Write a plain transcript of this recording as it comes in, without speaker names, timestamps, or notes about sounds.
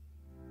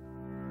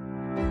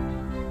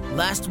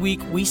Last week,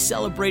 we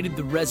celebrated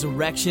the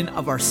resurrection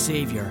of our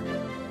Savior.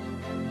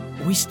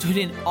 We stood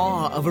in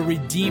awe of a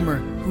Redeemer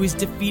who has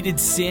defeated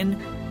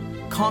sin,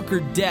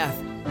 conquered death,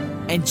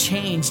 and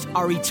changed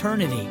our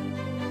eternity.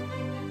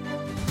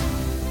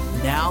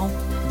 Now,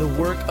 the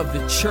work of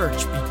the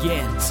church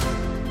begins.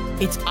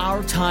 It's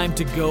our time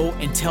to go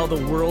and tell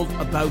the world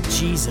about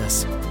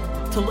Jesus,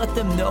 to let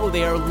them know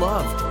they are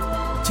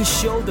loved, to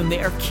show them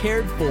they are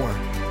cared for,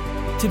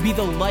 to be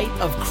the light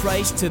of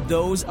Christ to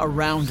those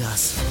around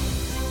us.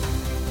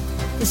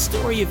 The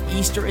story of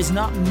Easter is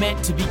not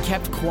meant to be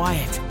kept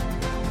quiet.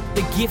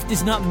 The gift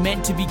is not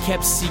meant to be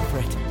kept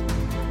secret.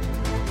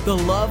 The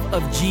love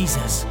of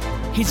Jesus,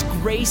 His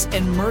grace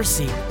and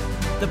mercy,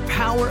 the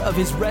power of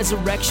His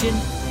resurrection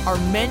are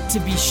meant to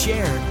be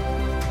shared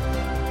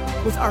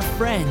with our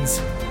friends,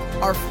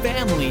 our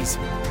families,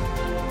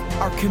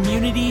 our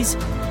communities,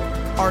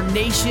 our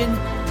nation,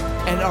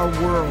 and our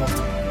world.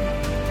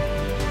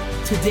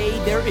 Today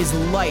there is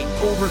light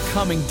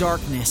overcoming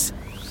darkness,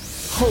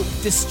 hope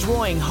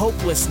destroying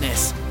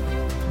hopelessness,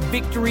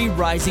 victory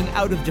rising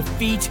out of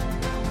defeat,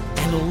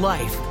 and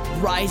life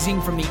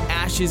rising from the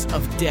ashes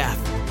of death.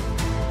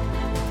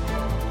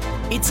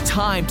 It's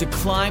time to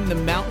climb the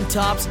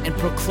mountaintops and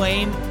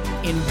proclaim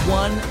in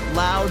one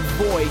loud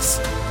voice,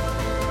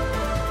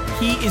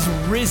 He is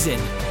risen.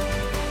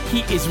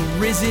 He is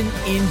risen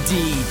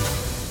indeed.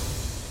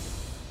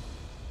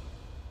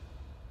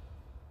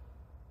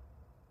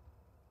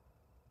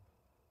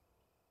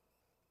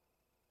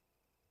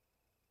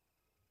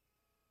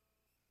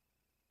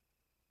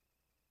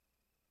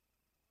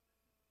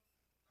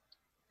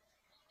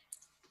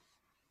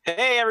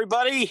 Hey,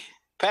 everybody.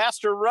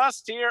 Pastor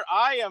Rust here.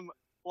 I am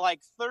like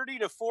 30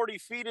 to 40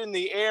 feet in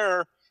the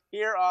air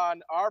here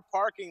on our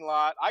parking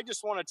lot. I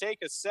just want to take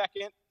a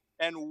second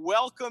and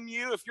welcome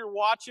you. If you're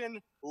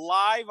watching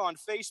live on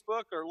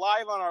Facebook or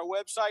live on our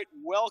website,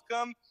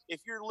 welcome.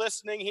 If you're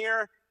listening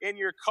here in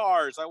your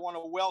cars, I want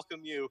to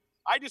welcome you.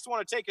 I just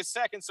want to take a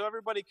second so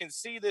everybody can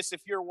see this.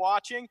 If you're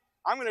watching,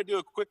 I'm going to do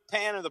a quick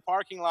pan of the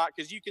parking lot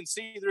because you can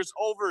see there's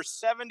over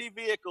 70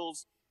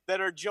 vehicles that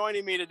are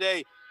joining me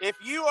today. If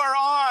you are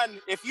on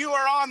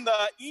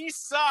the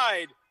east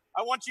side,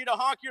 I want you to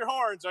honk your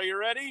horns. Are you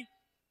ready?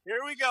 Here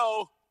we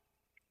go.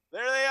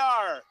 There they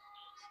are.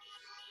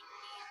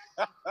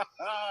 All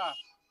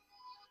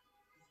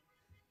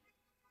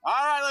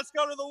right, let's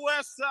go to the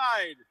west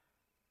side.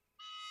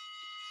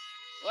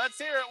 Let's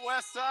hear it,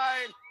 west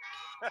side.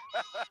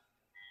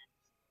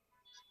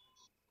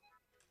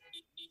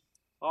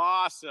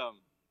 Awesome.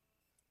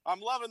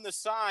 I'm loving the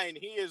sign,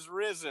 He is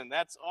risen.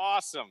 That's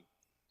awesome.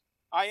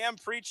 I am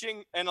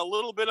preaching in a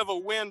little bit of a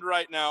wind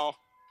right now.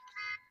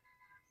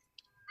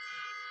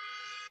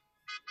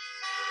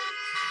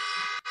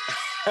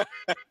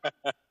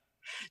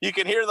 You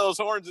can hear those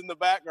horns in the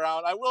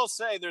background. I will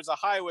say there's a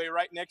highway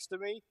right next to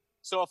me.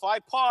 So if I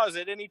pause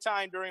at any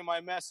time during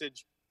my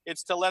message,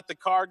 it's to let the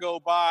car go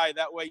by.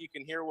 That way you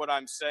can hear what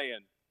I'm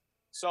saying.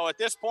 So at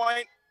this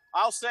point,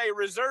 I'll say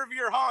reserve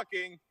your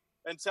honking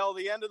until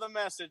the end of the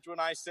message when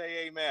I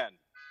say amen.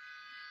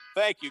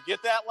 Thank you.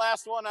 Get that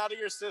last one out of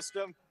your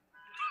system.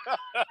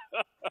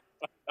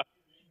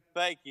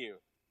 Thank you.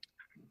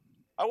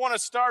 I want to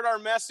start our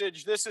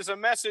message. This is a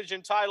message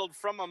entitled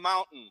From a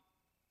Mountain.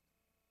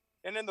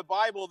 And in the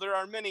Bible, there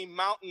are many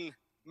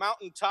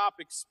mountaintop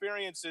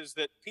experiences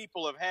that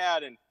people have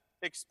had and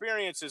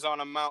experiences on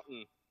a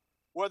mountain.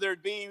 Whether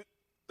it be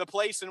the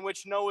place in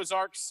which Noah's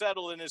Ark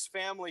settled and his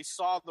family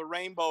saw the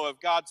rainbow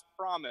of God's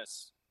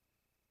promise.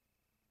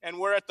 And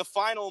where at the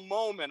final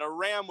moment, a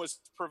ram was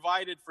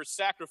provided for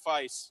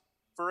sacrifice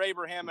for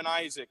Abraham and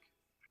Isaac.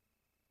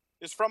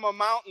 Is from a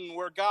mountain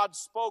where God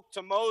spoke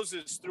to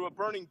Moses through a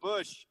burning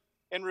bush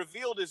and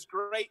revealed His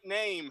great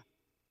name,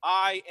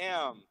 I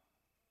am.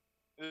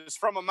 It is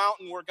from a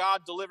mountain where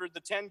God delivered the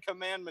 10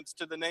 commandments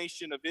to the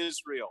nation of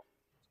Israel.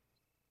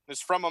 It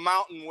is from a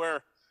mountain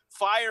where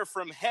fire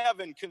from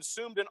heaven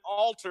consumed an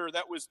altar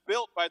that was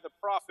built by the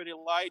prophet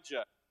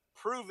Elijah,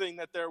 proving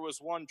that there was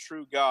one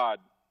true God.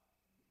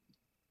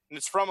 And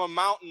it's from a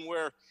mountain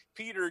where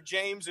Peter,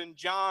 James, and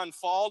John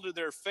fall to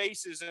their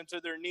faces and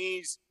to their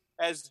knees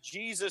as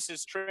Jesus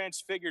is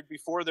transfigured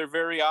before their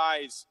very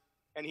eyes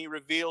and He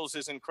reveals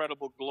His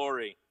incredible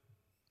glory.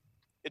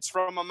 It's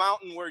from a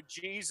mountain where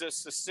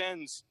Jesus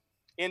ascends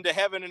into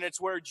heaven, and it's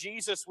where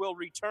Jesus will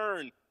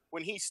return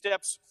when He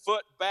steps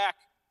foot back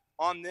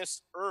on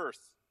this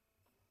earth.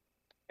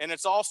 And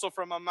it's also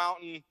from a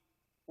mountain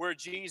where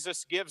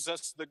Jesus gives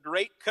us the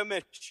Great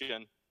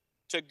Commission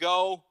to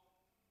go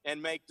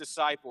and make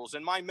disciples.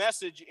 And my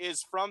message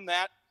is from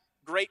that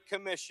Great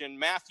Commission,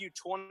 Matthew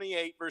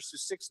 28,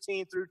 verses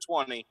 16 through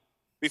 20.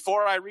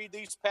 Before I read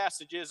these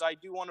passages, I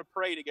do want to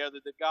pray together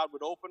that God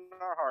would open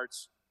our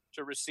hearts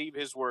to receive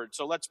His word.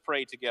 So let's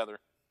pray together.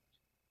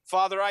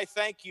 Father, I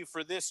thank You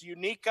for this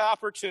unique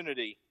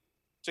opportunity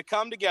to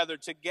come together,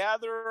 to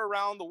gather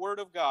around the word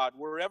of God,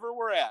 wherever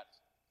we're at,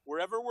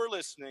 wherever we're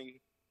listening.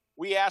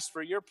 We ask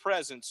for Your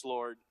presence,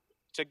 Lord,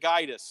 to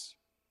guide us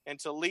and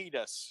to lead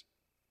us.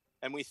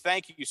 And we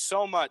thank You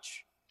so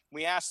much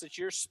We ask that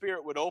your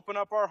Spirit would open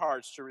up our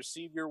hearts to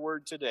receive your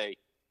word today.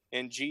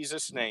 In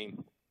Jesus'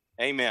 name,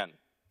 amen.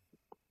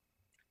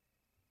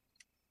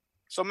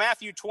 So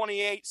Matthew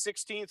 28,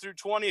 16 through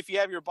 20, if you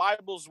have your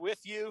Bibles with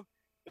you,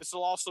 this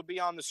will also be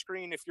on the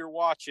screen if you're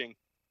watching.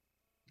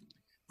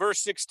 Verse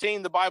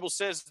 16, the Bible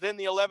says, "Then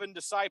the 11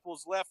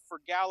 disciples left for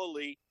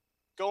Galilee,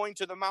 going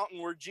to the mountain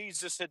where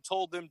Jesus had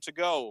told them to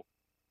go.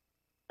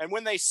 And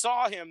when they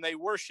saw him, they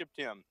worshiped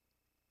him,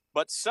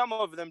 but some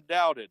of them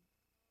doubted.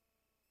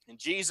 And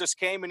Jesus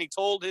came and he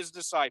told his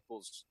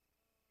disciples,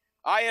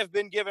 'I have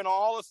been given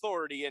all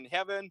authority in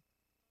heaven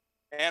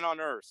and on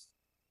earth.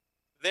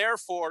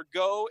 Therefore,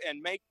 go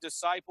and make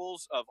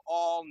disciples of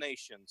all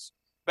nations,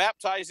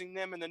 baptizing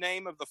them in the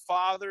name of the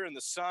Father and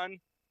the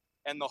Son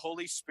and the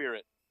Holy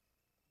Spirit.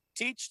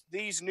 Teach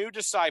these new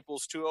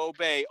disciples to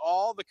obey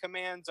all the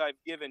commands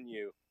I've given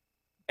you.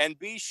 And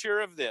be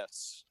sure of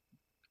this,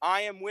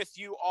 I am with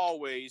you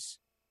always,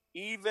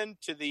 even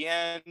to the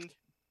end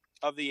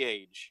of the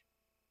age.'"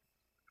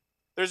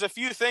 There's a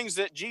few things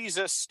that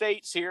Jesus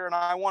states here, and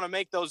I want to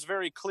make those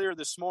very clear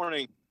this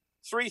morning.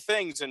 3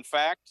 things, in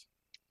fact.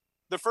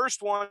 The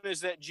first one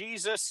is that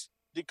Jesus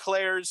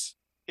declares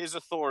his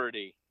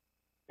authority.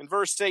 In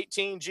verse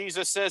 18,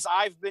 Jesus says,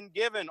 "I've been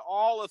given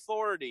all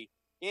authority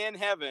in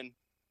heaven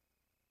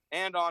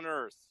and on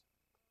earth."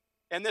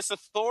 And this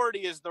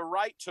authority is the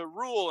right to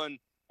rule and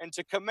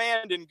to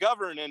command and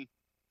govern. And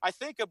I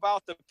think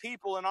about the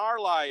people in our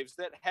lives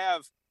that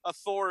have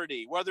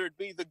authority, whether it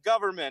be the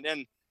government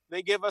and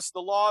they give us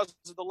the laws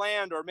of the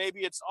land, or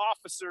maybe it's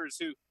officers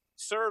who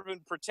serve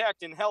and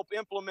protect and help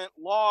implement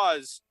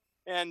laws.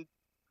 And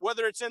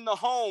whether it's in the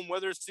home,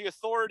 whether it's the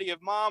authority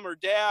of mom or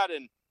dad,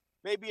 and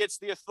maybe it's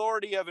the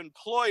authority of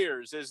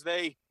employers as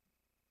they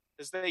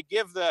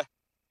give the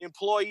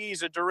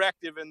employees a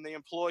directive and the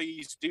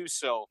employees do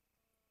so.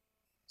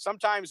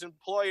 Sometimes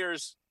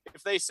employers,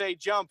 if they say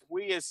jump,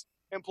 we as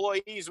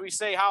employees, we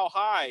say how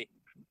high.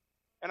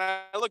 And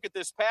I look at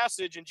this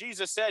passage and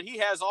Jesus said he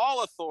has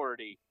all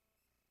authority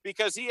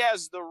because he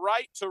has the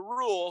right to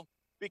rule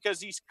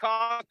because he's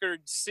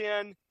conquered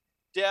sin,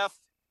 death,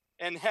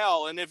 and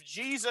hell. And if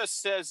Jesus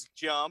says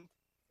jump,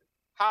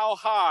 how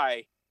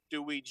high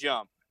do we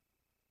jump?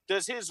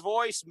 Does his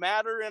voice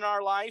matter in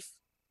our life?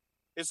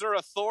 Is there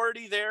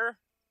authority there?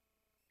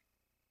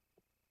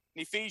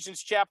 In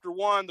Ephesians chapter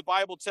 1, the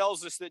Bible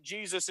tells us that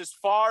Jesus is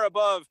far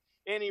above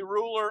any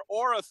ruler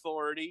or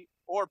authority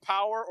or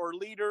power or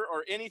leader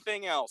or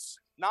anything else,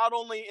 not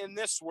only in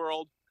this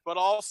world, but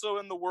also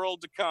in the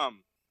world to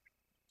come.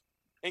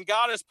 And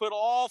God has put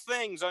all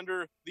things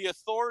under the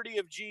authority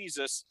of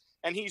Jesus,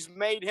 and he's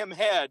made him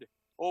head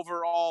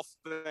over all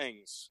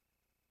things.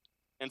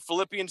 And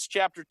Philippians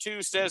chapter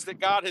 2 says that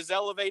God has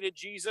elevated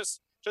Jesus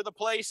to the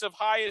place of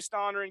highest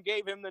honor and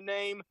gave him the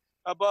name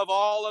above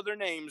all other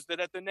names, that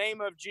at the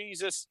name of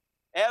Jesus,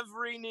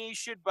 every knee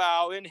should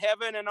bow in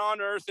heaven and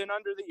on earth and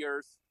under the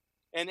earth,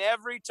 and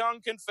every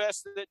tongue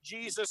confess that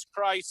Jesus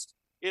Christ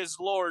is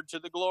Lord, to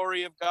the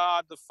glory of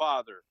God the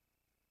Father.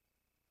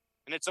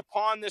 And it's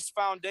upon this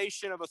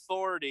foundation of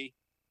authority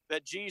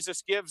that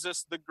Jesus gives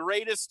us the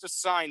greatest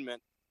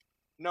assignment,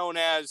 known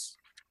as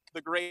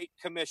the Great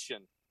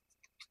Commission.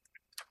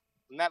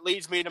 And that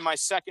leads me to my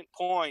second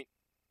point,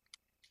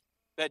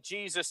 that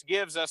Jesus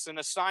gives us an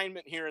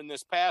assignment here in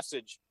this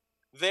passage.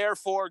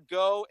 Therefore,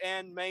 go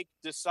and make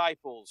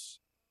disciples,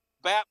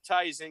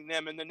 baptizing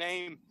them in the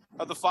name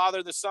of the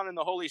Father, the Son, and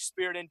the Holy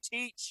Spirit, and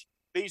teach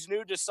these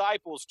new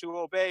disciples to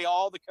obey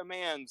all the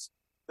commands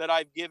that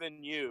I've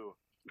given you.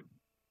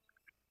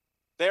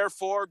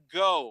 Therefore,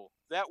 go.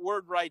 That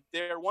word right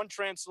there, one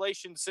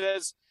translation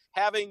says,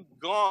 having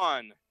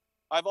gone.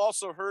 I've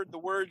also heard the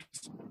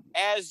words,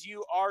 as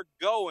you are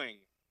going.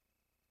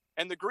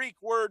 And the Greek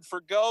word for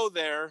go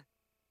there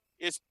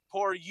is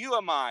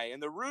poreuomai,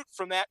 and the root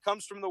from that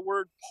comes from the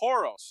word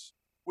poros,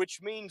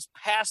 which means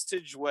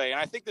passageway. And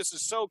I think this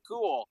is so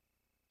cool.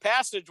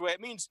 Passageway, it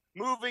means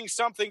moving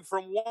something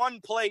from one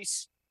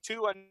place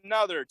to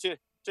another, to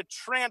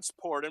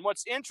transport. And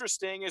what's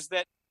interesting is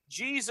that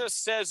Jesus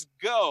says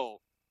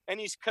go, and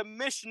he's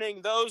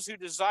commissioning those who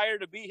desire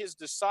to be his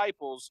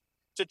disciples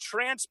to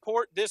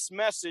transport this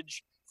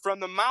message from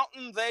the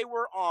mountain they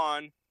were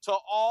on to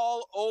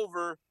all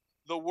over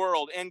the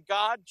world. And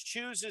God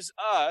chooses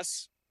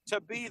us to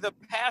be the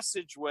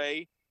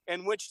passageway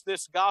in which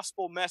this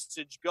gospel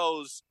message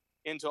goes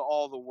into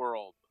all the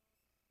world.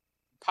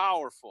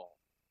 Powerful.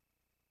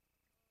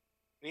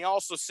 And he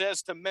also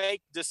says to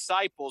make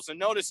disciples. And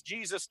notice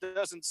Jesus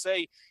doesn't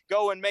say,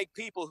 go and make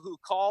people who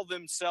call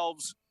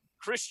themselves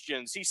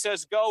Christians. He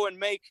says, go and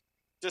make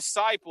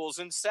disciples.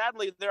 And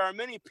sadly, there are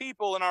many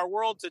people in our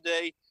world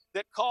today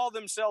that call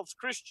themselves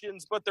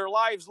Christians, but their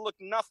lives look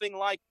nothing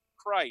like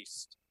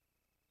Christ.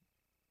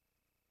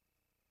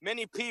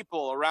 Many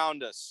people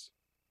around us,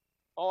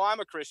 oh, I'm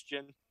a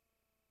Christian,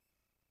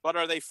 but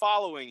are they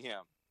following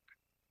him?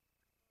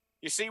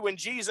 You see, when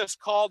Jesus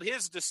called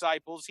his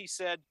disciples, he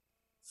said,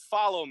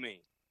 follow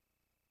me.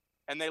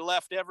 And they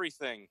left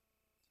everything.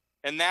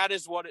 And that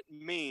is what it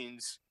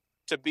means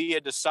to be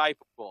a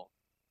disciple,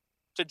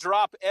 to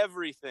drop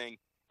everything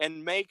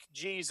and make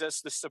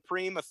Jesus the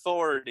supreme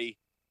authority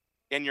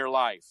in your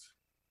life.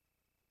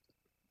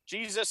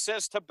 Jesus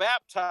says to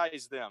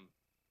baptize them.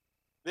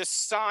 This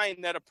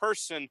sign that a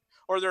person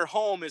or their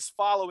home is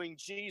following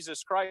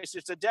Jesus Christ.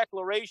 It's a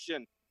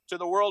declaration to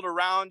the world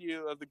around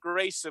you of the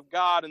grace of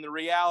God and the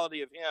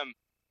reality of Him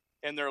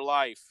in their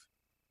life.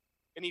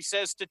 And He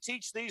says to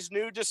teach these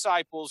new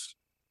disciples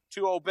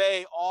to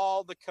obey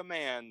all the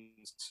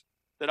commands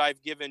that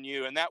I've given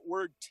you. And that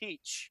word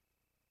teach,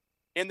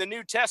 in the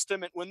New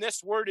Testament, when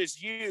this word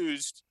is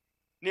used,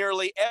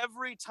 nearly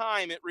every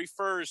time it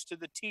refers to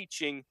the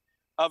teaching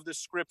of the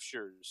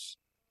Scriptures.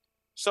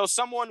 So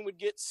someone would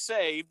get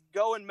saved,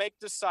 go and make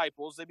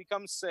disciples, they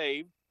become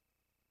saved,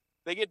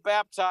 they get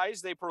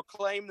baptized, they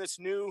proclaim this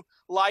new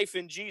life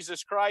in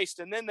Jesus Christ,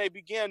 and then they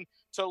begin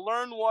to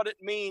learn what it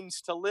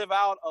means to live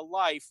out a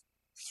life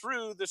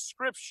through the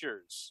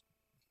Scriptures.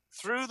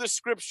 Through the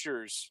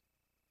Scriptures,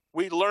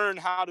 we learn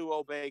how to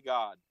obey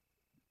God.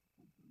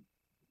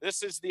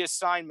 This is the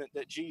assignment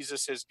that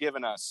Jesus has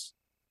given us.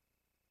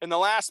 And the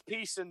last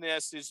piece in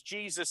this is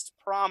Jesus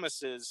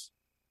promises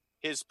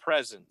His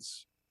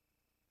presence.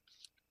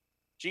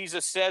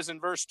 Jesus says in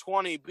verse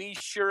 20, "Be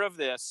sure of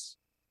this,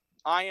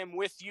 I am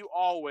with you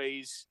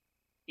always,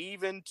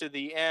 even to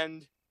the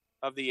end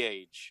of the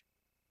age."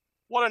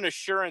 What an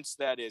assurance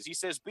that is. He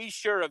says, be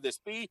sure of this,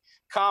 be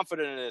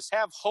confident in this,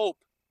 have hope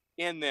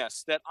in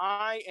this, that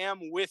I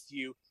am with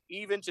you,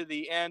 even to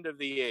the end of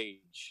the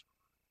age.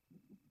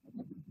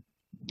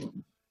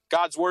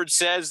 God's word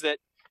says that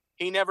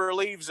He never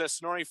leaves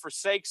us nor He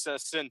forsakes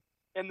us. And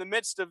in the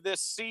midst of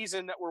this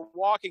season that we're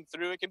walking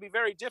through, it can be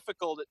very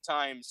difficult at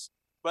times.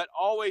 But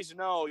always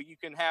know you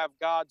can have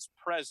God's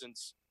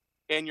presence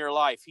in your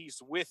life.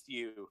 He's with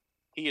you.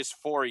 He is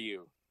for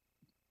you.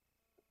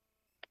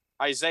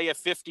 Isaiah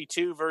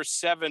 52, verse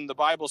 7, the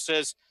Bible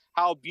says,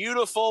 "How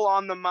beautiful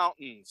on the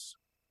mountains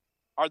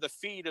are the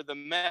feet of the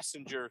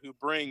messenger who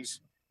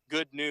brings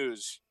good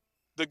news."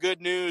 The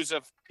good news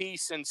of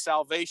peace and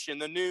salvation.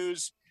 The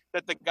news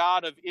that the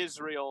God of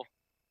Israel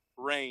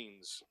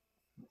reigns.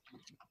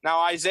 Now,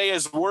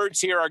 Isaiah's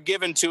words here are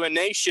given to a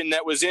nation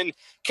that was in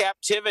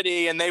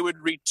captivity, and they would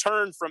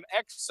return from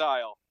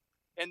exile.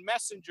 And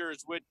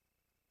messengers would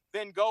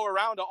then go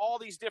around to all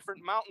these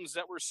different mountains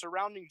that were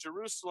surrounding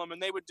Jerusalem,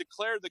 and they would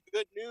declare the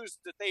good news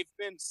that they've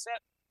been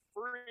set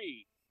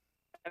free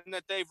and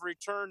that they've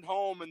returned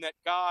home and that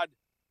God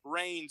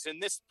reigns.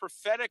 And this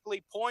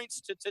prophetically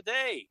points to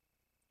today,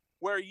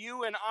 where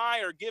you and I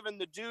are given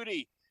the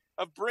duty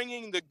of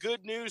bringing the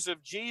good news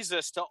of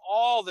Jesus to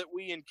all that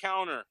we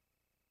encounter,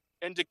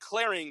 and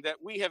declaring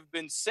that we have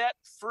been set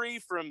free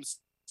from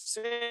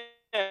sin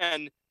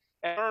and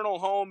eternal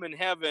home in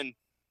heaven,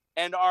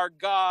 and our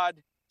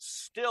God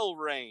still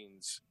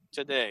reigns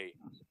today.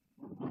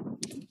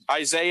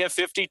 Isaiah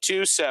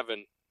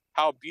 52:7,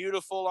 "How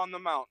beautiful on the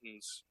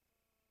mountains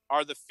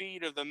are the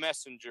feet of the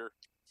messenger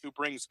who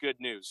brings good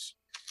news."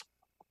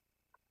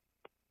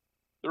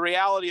 The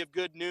reality of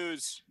good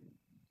news,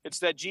 it's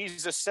that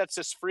Jesus sets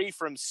us free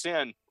from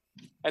sin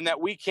and that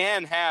we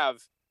can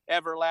have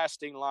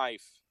everlasting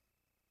life.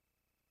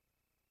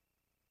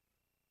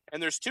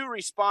 And there's two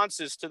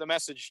responses to the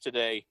message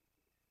today.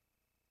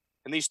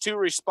 And these two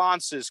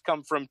responses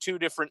come from two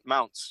different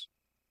mounts.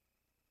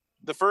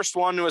 The first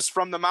one was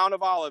from the Mount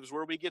of Olives,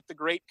 where we get the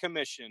Great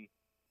Commission.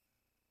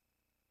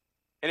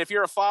 And if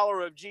you're a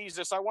follower of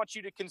Jesus, I want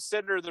you to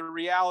consider the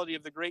reality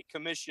of the Great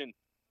Commission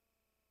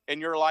in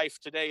your life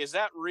today. Is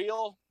that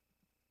real?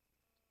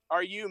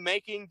 Are you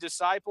making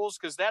disciples?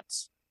 Because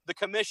that's the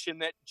commission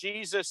that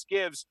Jesus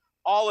gives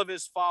all of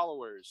His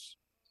followers.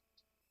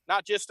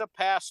 Not just a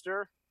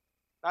pastor,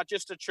 not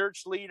just a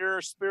church leader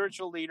or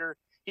spiritual leader.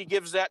 He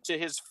gives that to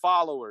His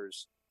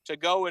followers to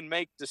go and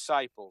make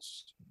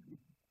disciples.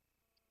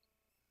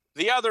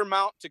 The other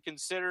mount to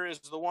consider is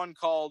the one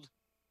called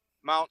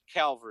Mount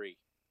Calvary.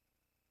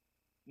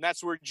 And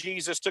that's where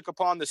Jesus took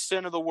upon the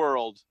sin of the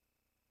world.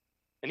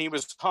 And He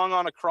was hung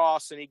on a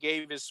cross and He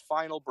gave His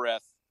final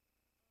breath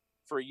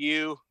for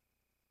you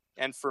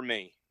and for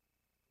me.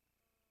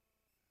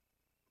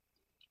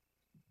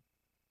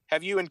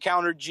 Have you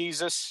encountered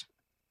Jesus?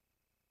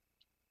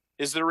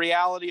 Is the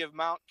reality of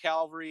Mount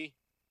Calvary,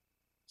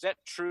 is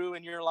that true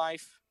in your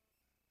life?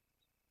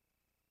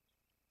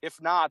 If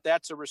not,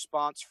 that's a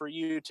response for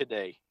you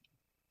today,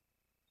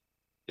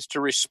 is to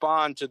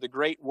respond to the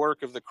great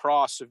work of the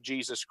cross of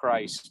Jesus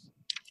Christ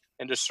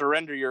and to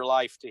surrender your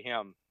life to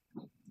Him.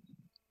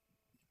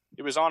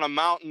 It was on a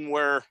mountain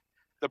where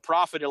the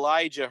prophet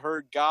Elijah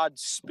heard God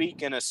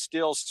speak in a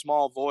still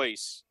small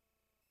voice.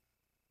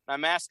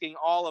 I'm asking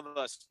all of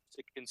us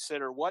to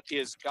consider, what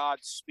is God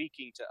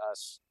speaking to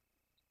us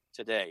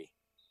today?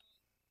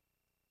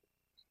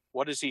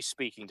 What is He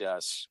speaking to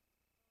us?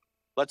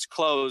 Let's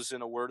close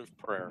in a word of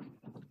prayer.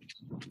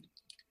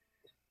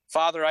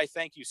 Father, I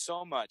thank You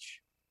so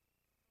much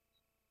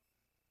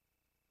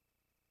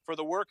for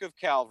the work of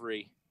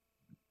Calvary,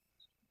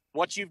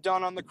 what You've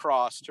done on the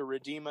cross to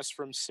redeem us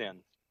from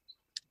sin.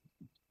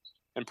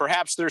 And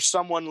perhaps there's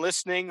someone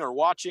listening or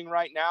watching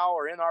right now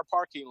or in our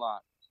parking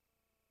lot.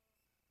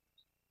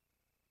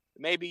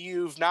 Maybe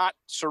you've not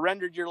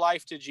surrendered your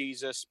life to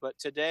Jesus, but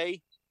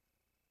today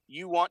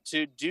you want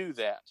to do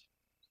that.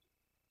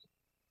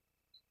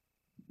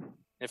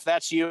 If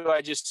that's you,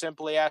 I just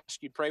simply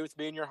ask you, pray with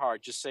me in your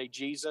heart. Just say,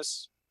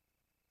 Jesus,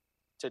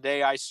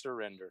 today I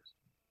surrender.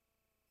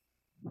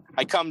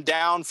 I come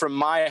down from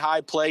my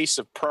high place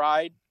of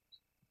pride,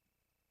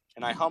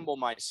 and I humble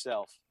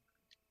myself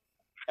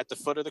at the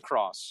foot of the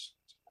cross.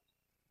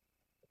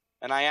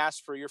 And I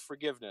ask for your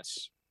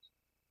forgiveness,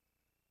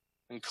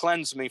 and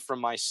cleanse me from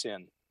my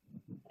sin,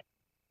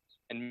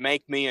 and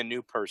make me a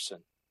new person.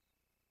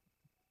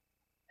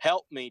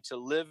 Help me to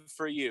live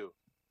for you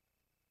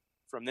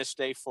from this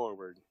day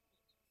forward.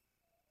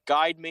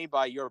 Guide me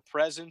by your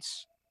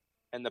presence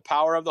and the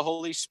power of the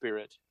Holy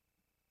Spirit.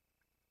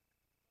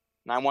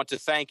 And I want to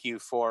thank you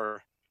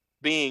for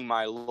being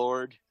my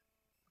Lord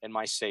and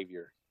my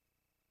Savior.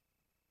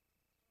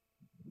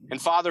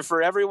 And Father,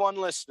 for everyone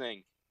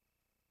listening,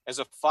 as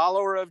a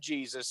follower of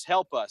Jesus,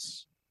 help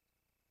us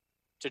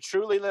to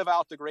truly live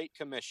out the Great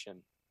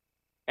Commission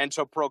and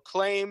to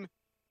proclaim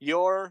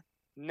your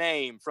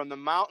name from the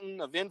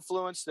mountain of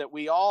influence that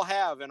we all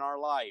have in our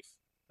life.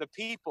 The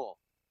people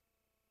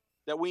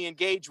that we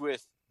engage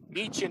with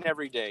each and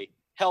every day,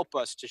 help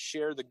us to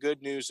share the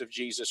good news of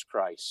Jesus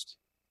Christ.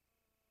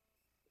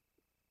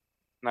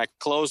 And I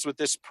close with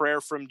this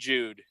prayer from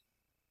Jude.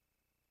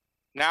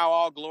 Now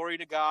all glory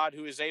to God,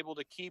 who is able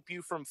to keep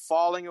you from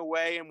falling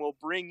away and will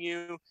bring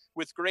you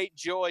with great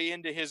joy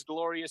into his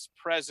glorious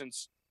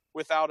presence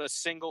without a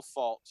single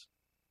fault.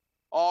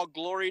 All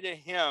glory to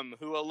him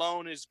who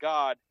alone is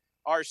God,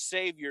 our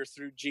Savior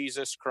through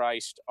Jesus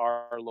Christ,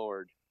 our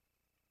Lord.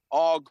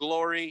 All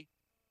glory,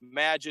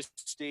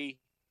 majesty,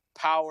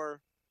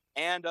 power,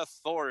 and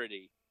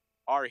authority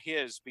are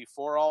his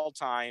before all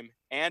time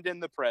and in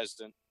the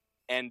present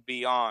and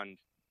beyond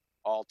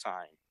all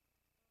time.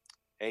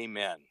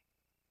 Amen.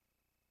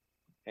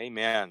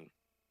 Amen.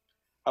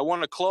 I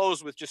want to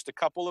close with just a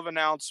couple of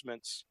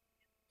announcements.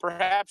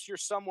 Perhaps you're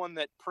someone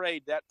that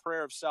prayed that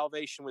prayer of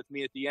salvation with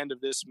me at the end of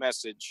this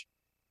message.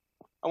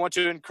 I want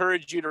to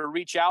encourage you to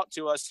reach out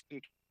to us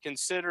and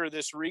consider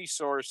this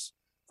resource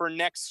for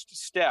next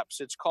steps.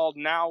 It's called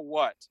Now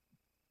What?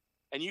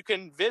 And you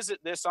can visit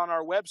this on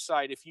our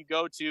website if you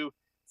go to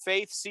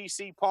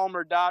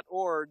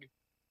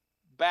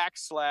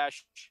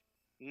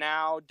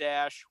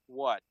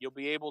faithccpalmer.org/now-what. You'll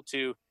be able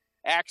to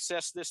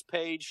access this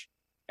page,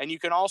 and you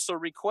can also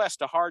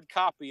request a hard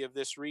copy of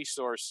this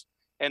resource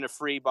and a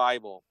free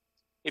Bible.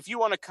 If you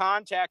want to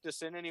contact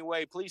us in any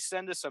way, please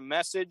send us a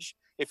message.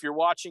 If you're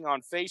watching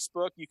on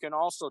Facebook, you can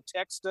also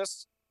text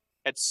us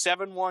at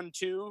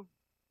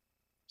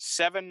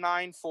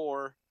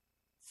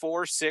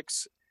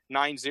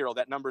 712-794-4690.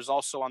 That number is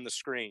also on the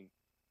screen.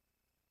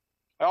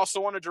 I also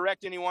want to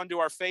direct anyone to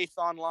our Faith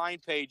Online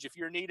page. If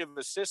you're in need of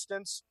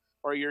assistance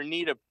or you're in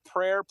need of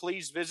prayer,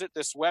 please visit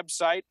this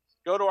website.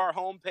 Go to our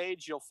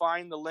homepage. You'll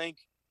find the link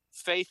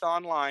Faith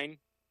Online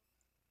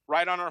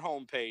right on our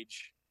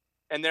homepage.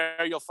 And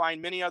there you'll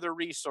find many other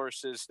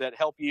resources that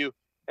help you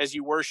as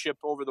you worship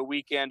over the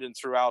weekend and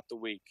throughout the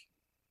week.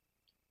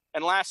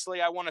 And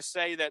lastly, I want to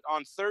say that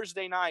on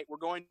Thursday night, we're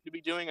going to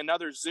be doing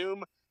another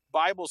Zoom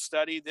Bible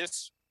study.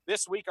 This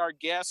week, our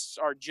guests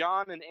are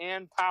John and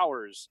Ann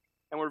Powers,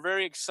 and we're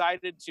very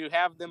excited to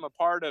have them a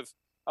part of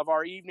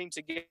our evening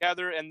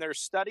together. And their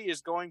study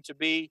is going to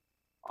be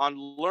on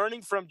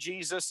learning from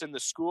Jesus in the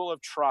School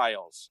of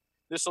Trials.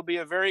 This will be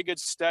a very good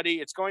study.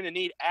 It's going to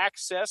need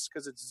access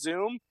because it's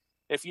Zoom.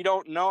 If you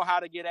don't know how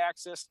to get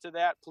access to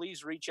that,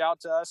 please reach out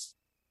to us.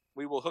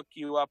 We will hook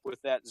you up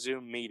with that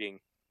Zoom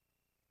meeting.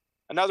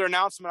 Another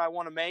announcement I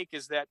want to make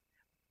is that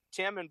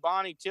Tim and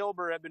Bonnie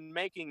Tilber have been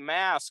making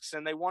masks,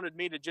 and they wanted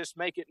me to just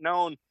make it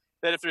known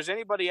that if there's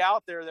anybody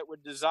out there that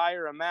would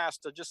desire a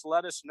mask, to just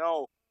let us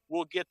know.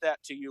 We'll get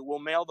that to you. We'll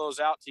mail those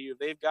out to you.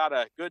 They've got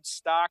a good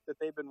stock that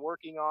they've been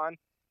working on.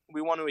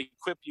 We want to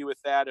equip you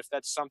with that if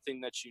that's something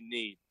that you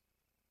need.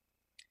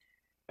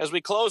 As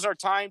we close our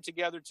time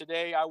together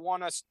today, I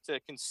want us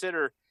to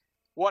consider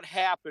what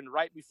happened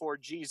right before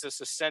Jesus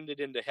ascended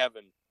into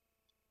heaven.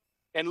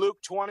 In Luke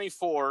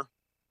 24,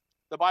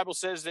 the Bible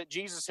says that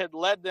Jesus had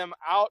led them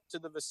out to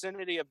the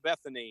vicinity of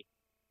Bethany,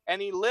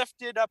 and he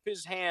lifted up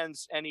his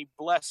hands and he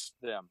blessed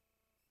them.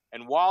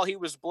 And while he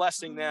was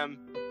blessing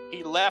them,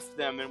 he left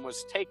them and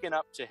was taken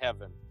up to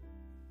heaven.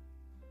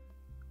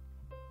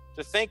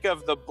 To think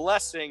of the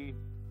blessing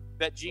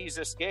that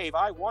Jesus gave,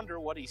 I wonder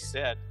what he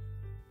said.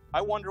 I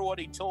wonder what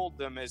he told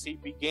them as he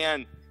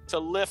began to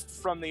lift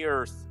from the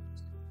earth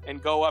and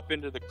go up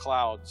into the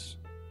clouds.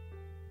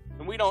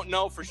 And we don't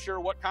know for sure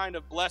what kind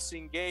of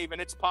blessing gave,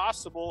 and it's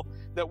possible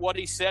that what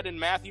he said in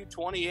Matthew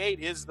 28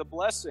 is the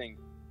blessing.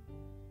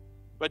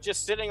 But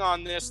just sitting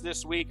on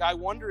this week, I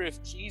wonder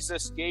if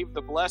Jesus gave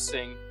the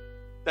blessing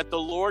that the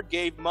Lord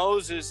gave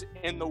Moses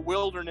in the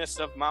wilderness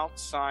of Mount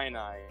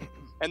Sinai.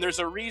 And there's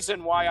a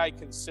reason why I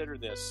consider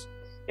this.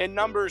 In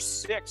Numbers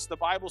 6, the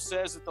Bible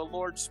says that the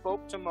Lord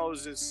spoke to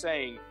Moses,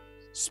 saying,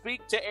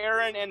 "Speak to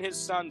Aaron and his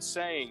sons,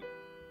 saying,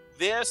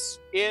 this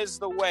is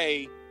the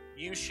way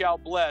you shall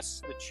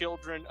bless the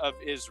children of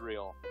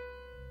Israel.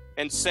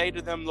 and say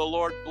to them, the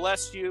Lord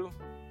bless you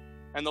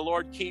and the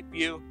Lord keep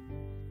you.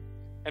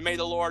 And may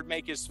the Lord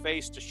make his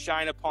face to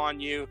shine upon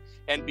you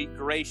and be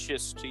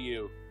gracious to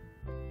you.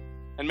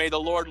 And may the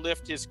Lord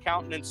lift his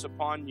countenance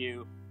upon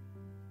you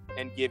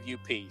and give you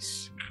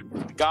peace.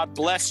 God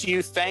bless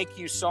you. Thank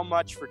you so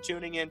much for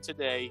tuning in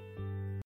today.